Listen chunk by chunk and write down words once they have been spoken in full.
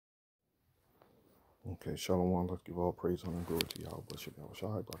Okay, Shalom, let's give all praise, honor, and glory to Yahweh, Bashim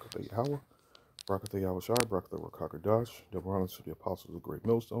Yahushai, Barakatah Yahweh, Barakatah Yahushai, Barakatah Rakakadash, double honors to the apostles of Great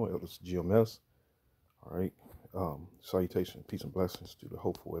Millstone, elders to GMS, all right, salutation, peace and blessings to the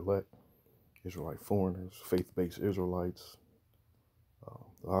hopeful elect, Israelite foreigners, faith-based Israelites,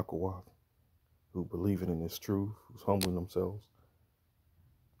 the Akawath, who believe in this truth, who's humbling themselves,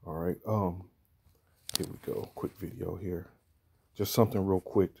 all right, here we go, quick video here, just something real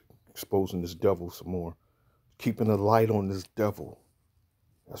quick, exposing this devil some more, keeping a light on this devil.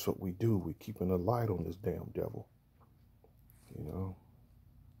 That's what we do. We're keeping a light on this damn devil, you know.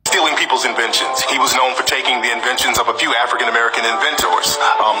 Stealing people's inventions. He was known for taking the inventions of a few African-American inventors.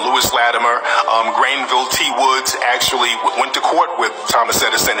 Lewis Latimer, Granville T. Woods actually went to court with Thomas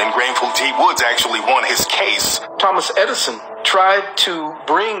Edison, and Granville T. Woods actually won his case. Thomas Edison tried to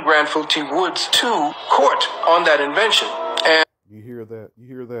bring Granville T. Woods to court on that invention. And you hear that? You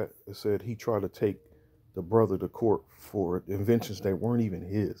hear that? It said he tried to take the brother to court for inventions that weren't even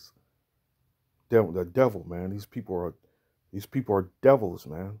his. The devil, man. These people are devils,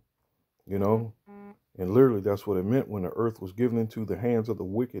 man. You know? And literally that's what it meant when the earth was given into the hands of the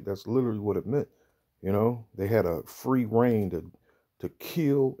wicked. That's literally what it meant. You know? They had a free reign to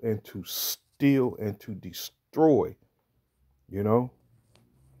kill and to steal and to destroy. You know?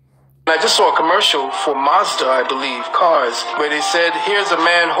 I just saw a commercial for Mazda, I believe, cars, where they said, here's a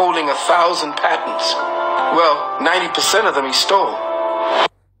man holding 1,000 patents. Well, 90% of them he stole.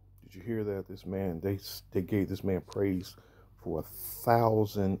 Did you hear that? This man, they gave this man praise for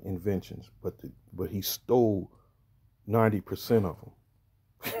 1,000 inventions, but he stole 90% of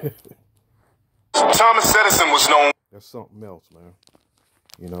them. Thomas Edison was known. That's something else, man.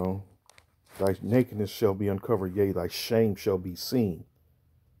 You know, thy nakedness shall be uncovered, yea, thy shame shall be seen.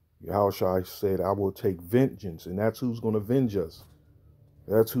 Yahushua said, I will take vengeance, and that's who's going to avenge us.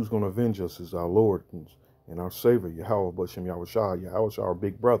 That's who's going to avenge us is our Lord and our Savior, Yahweh Bashim Yahushua, Yahushua, our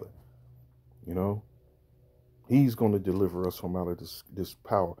big brother. You know, he's going to deliver us from out of this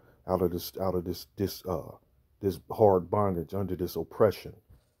power, out of this hard bondage, under this oppression.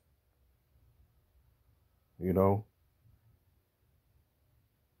 You know.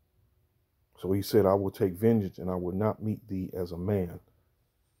 So he said, I will take vengeance, and I will not meet thee as a man.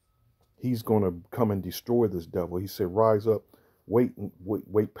 He's going to come and destroy this devil. He said, rise up, wait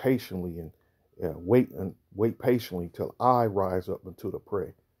patiently, and wait patiently till I rise up unto the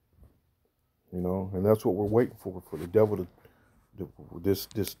prey. You know, and that's what we're waiting for the devil this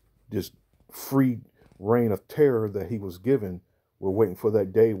free reign of terror that he was given. We're waiting for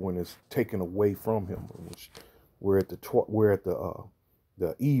that day when it's taken away from him. Which we're at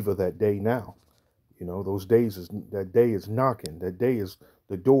the eve of that day now. You know, that day is knocking. That day is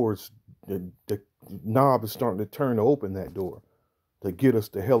the doors. The knob is starting to turn to open that door to get us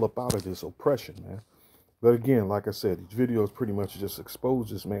the hell up out of this oppression, man. But again, like I said, these videos pretty much just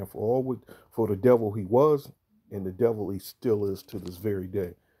expose this man for the devil he was and the devil he still is to this very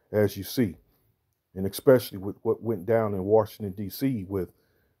day, as you see. And especially with what went down in Washington, D.C., with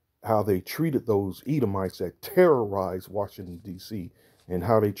how they treated those Edomites that terrorized Washington, D.C., and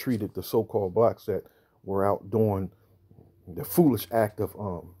how they treated the so-called blacks that were out doing the foolish act of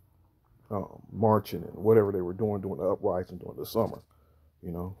marching and whatever they were doing during the uprising during the summer,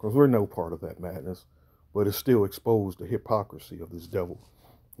 you know, because we're no part of that madness, but it still exposed the hypocrisy of this devil,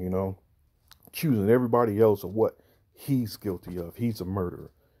 you know, accusing everybody else of what he's guilty of. He's a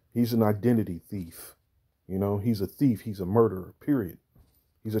murderer. He's an identity thief. You know, he's a thief. He's a murderer, period.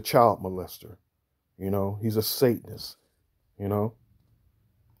 He's a child molester. You know, he's a Satanist, you know.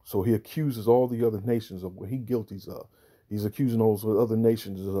 So he accuses all the other nations of what he's guilty of. He's accusing those other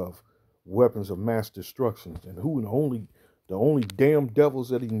nations of weapons of mass destruction, and the only damn devils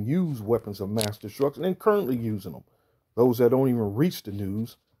that even use weapons of mass destruction and currently using them, those that don't even reach the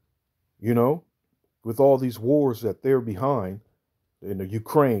news, you know, with all these wars that they're behind in the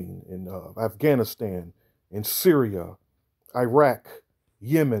Ukraine, in Afghanistan, in Syria, Iraq,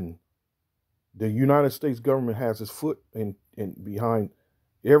 Yemen. The United States government has its foot in behind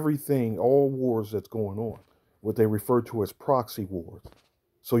everything, all wars that's going on, what they refer to as proxy wars.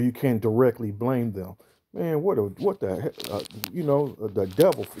 So you can't directly blame them. Man, what the heck, you know, the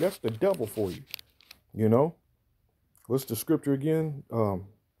devil, that's the devil for you, you know? What's the scripture again? Let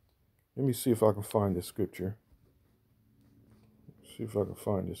me see if I can find this scripture. See if I can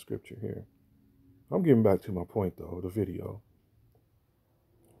find this scripture here. I'm getting back to my point, though, the video.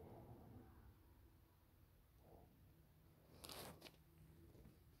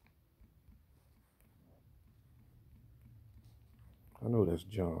 I know that's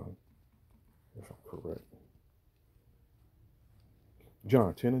John, if I'm correct.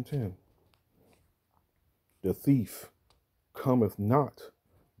 John 10:10. The thief cometh not,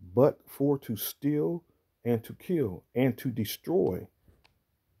 but for to steal and to kill and to destroy.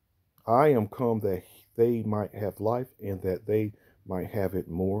 I am come that they might have life and that they might have it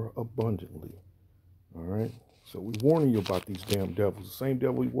more abundantly. All right. So we're warning you about these damn devils. The same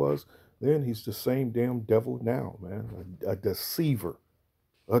devil he was then, he's the same damn devil now, man. A deceiver.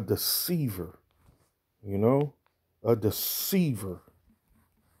 A deceiver. You know? A deceiver.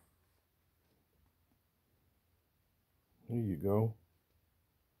 There you go.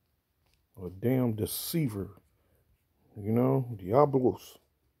 A damn deceiver. You know? Diabolos.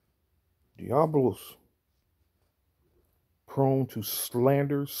 Diabolos. Prone to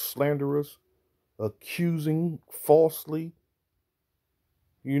slander, slanderous, accusing falsely.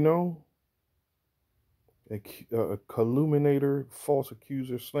 You know? A calumniator, false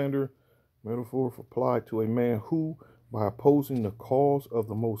accuser, slander, metaphor applied to a man who, by opposing the cause of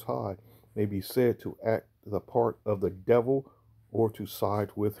the Most High, may be said to act the part of the devil or to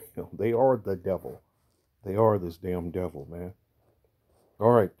side with him. They are the devil. They are this damn devil, man.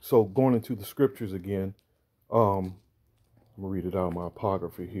 All right, so going into the scriptures again, I'm gonna read it out of my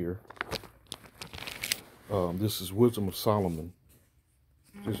apocrypha here. This is Wisdom of Solomon.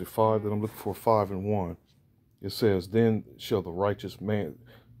 There's a 5 that I'm looking for, 5 and 1. It says, then shall the righteous man,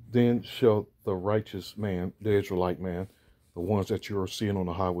 the Israelite man, the ones that you're seeing on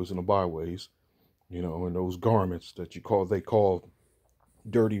the highways and the byways, you know, and those garments that they call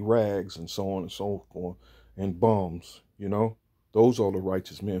dirty rags and so on and so forth, and bums, you know, those are the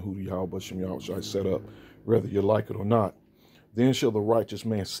righteous men who Yahweh Shem Yahushua set up, whether you like it or not. Then shall the righteous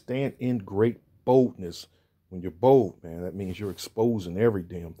man stand in great boldness. When you're bold, man, that means you're exposing every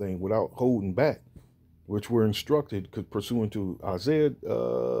damn thing without holding back, which we're instructed, pursuant to Isaiah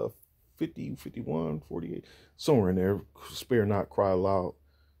 50, 51, 48, somewhere in there. Spare not, cry aloud,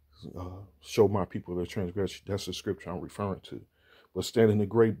 show my people their transgression. That's the scripture I'm referring to. But standing in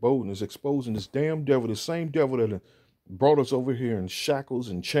great boldness, exposing this damn devil, the same devil that brought us over here in shackles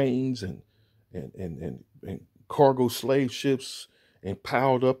and chains and cargo slave ships and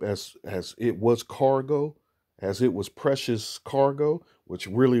piled up as it was cargo, as it was precious cargo, which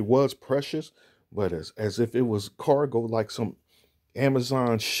really was precious. But as if it was cargo, like some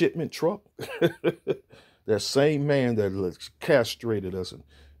Amazon shipment truck. That same man that castrated us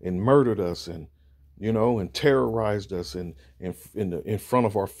and murdered us and, you know, and terrorized us in front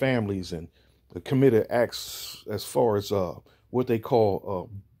of our families and committed acts as far as what they call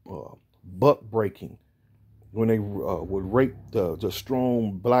buck breaking, when they would rape the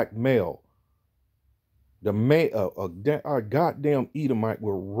strong black male. Our goddamn Edomite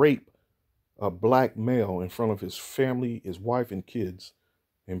will rape a black male in front of his family, his wife and kids,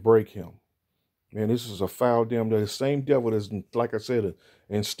 and break him. Man, this is a foul damn, the same devil that's, like I said,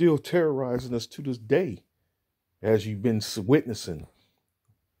 and still terrorizing us to this day, as you've been witnessing,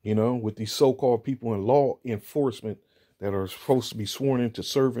 you know, with these so-called people in law enforcement that are supposed to be sworn in to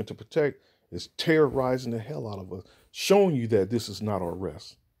serve and to protect, is terrorizing the hell out of us, showing you that this is not our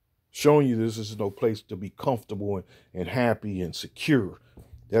rest, showing you this is no place to be comfortable and happy and secure.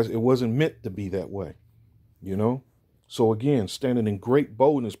 It wasn't meant to be that way, you know? So again, standing in great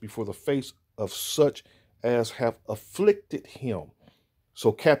boldness before the face of such as have afflicted him.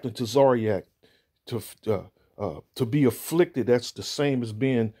 So Captain Tazariak, to be afflicted, that's the same as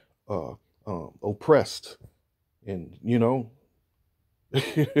being oppressed. And, you know,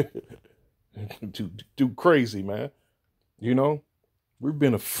 too crazy, man. You know, we've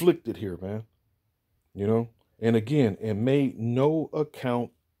been afflicted here, man. You know, and again, and made no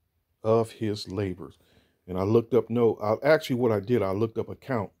account of his labors. And I looked up actually what I did, I looked up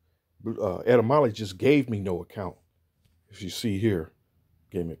account. Etymology just gave me no account. If you see here,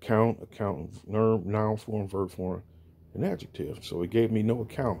 gave me account, noun form, verb form, and adjective. So it gave me no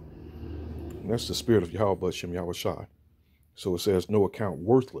account. And that's the spirit of Yahweh Shem Yahushua. So it says no account,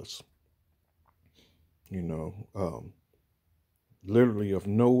 worthless. You know, literally of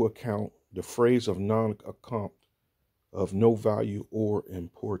no account, the phrase of non-account, of no value or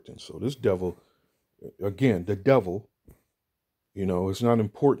importance. So this devil, again, the devil, you know, it's not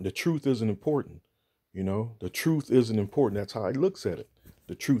important. The truth isn't important. You know, the truth isn't important. That's how he looks at it.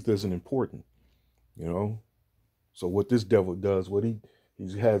 The truth isn't important, you know. So what this devil does, what he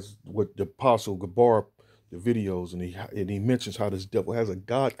has, what the Apostle Gabar, the videos, and he mentions how this devil has a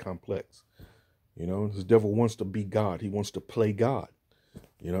God complex. You know, this devil wants to be God. He wants to play God.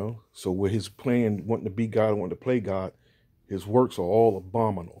 You know, so with his plan, wanting to be God, wanting to play God, his works are all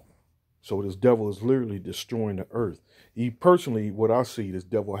abominable. So this devil is literally destroying the earth. Personally, what I see, this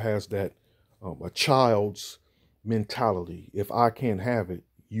devil has that a child's mentality. If I can't have it,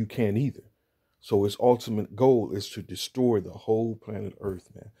 you can't either. So its ultimate goal is to destroy the whole planet Earth,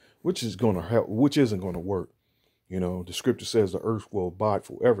 man, which is going to help, which isn't going to work. You know, the scripture says the earth will abide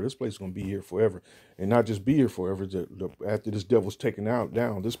forever. This place is going to be here forever, and not just be here forever. After this devil's taken out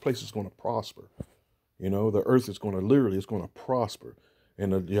down, this place is going to prosper. You know, the earth is going to literally, it's going to prosper.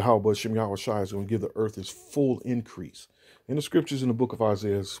 And the Yahweh Shem Yahweh Shai is going to give the earth its full increase. And the scriptures in the book of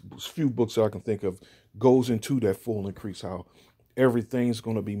Isaiah, few books that I can think of, goes into that full increase, how everything's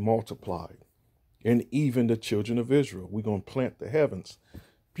going to be multiplied. And even the children of Israel, we're going to plant the heavens.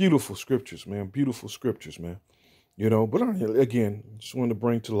 Beautiful scriptures, man. Beautiful scriptures, man. You know, but again, just wanted to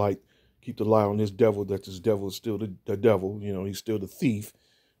bring to light, keep the light on this devil, that this devil is still the devil. You know, he's still the thief.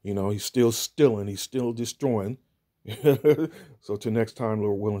 You know, he's still stealing. He's still destroying. So till next time,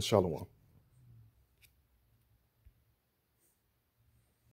 Lord willing, shalom.